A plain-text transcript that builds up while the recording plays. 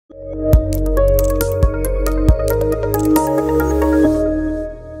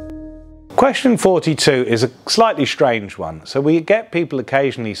Question 42 is a slightly strange one. So we get people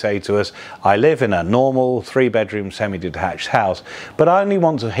occasionally say to us, I live in a normal 3-bedroom semi-detached house, but I only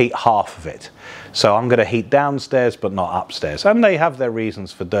want to heat half of it. So I'm going to heat downstairs but not upstairs. And they have their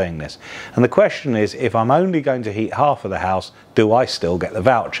reasons for doing this. And the question is, if I'm only going to heat half of the house, do I still get the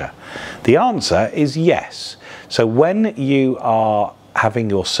voucher? The answer is yes. So when you are having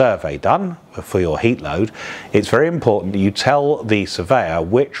your survey done for your heat load, it's very important that you tell the surveyor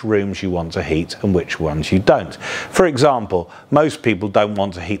which rooms you want to heat and which ones you don't. For example, most people don't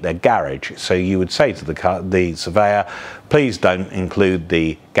want to heat their garage, so you would say to the surveyor, please don't include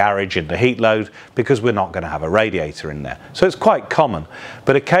the garage in the heat load because we're not going to have a radiator in there. So it's quite common,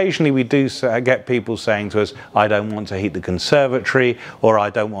 but occasionally we do get people saying to us, I don't want to heat the conservatory, or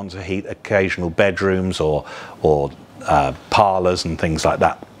I don't want to heat occasional bedrooms or parlours and things like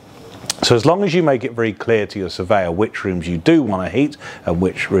that. So as long as you make it very clear to your surveyor which rooms you do want to heat and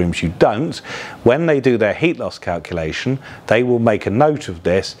which rooms you don't, when they do their heat loss calculation, they will make a note of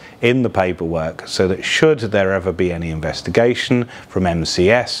this in the paperwork, so that should there ever be any investigation from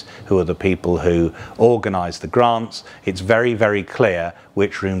MCS, who are the people who organise the grants, it's very, very clear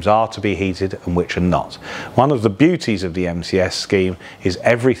which rooms are to be heated and which are not. One of the beauties of the MCS scheme is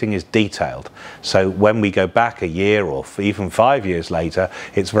everything is detailed. So when we go back a year or even 5 years later,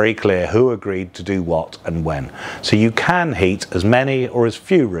 it's very clear who agreed to do what and when. So you can heat as many or as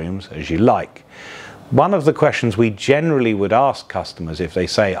few rooms as you like. One of the questions we generally would ask customers if they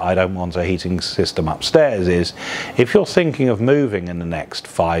say, I don't want a heating system upstairs, is if you're thinking of moving in the next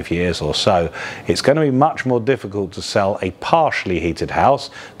 5 years or so, it's going to be much more difficult to sell a partially heated house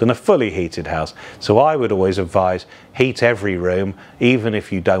than a fully heated house. So I would always advise heat every room, even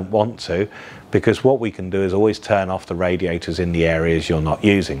if you don't want to, because what we can do is always turn off the radiators in the areas you're not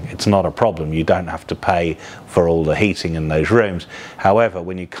using. It's not a problem. You don't have to pay for all the heating in those rooms. However,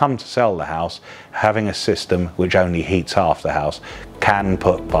 when you come to sell the house, having a system which only heats half the house can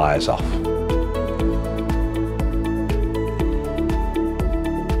put buyers off.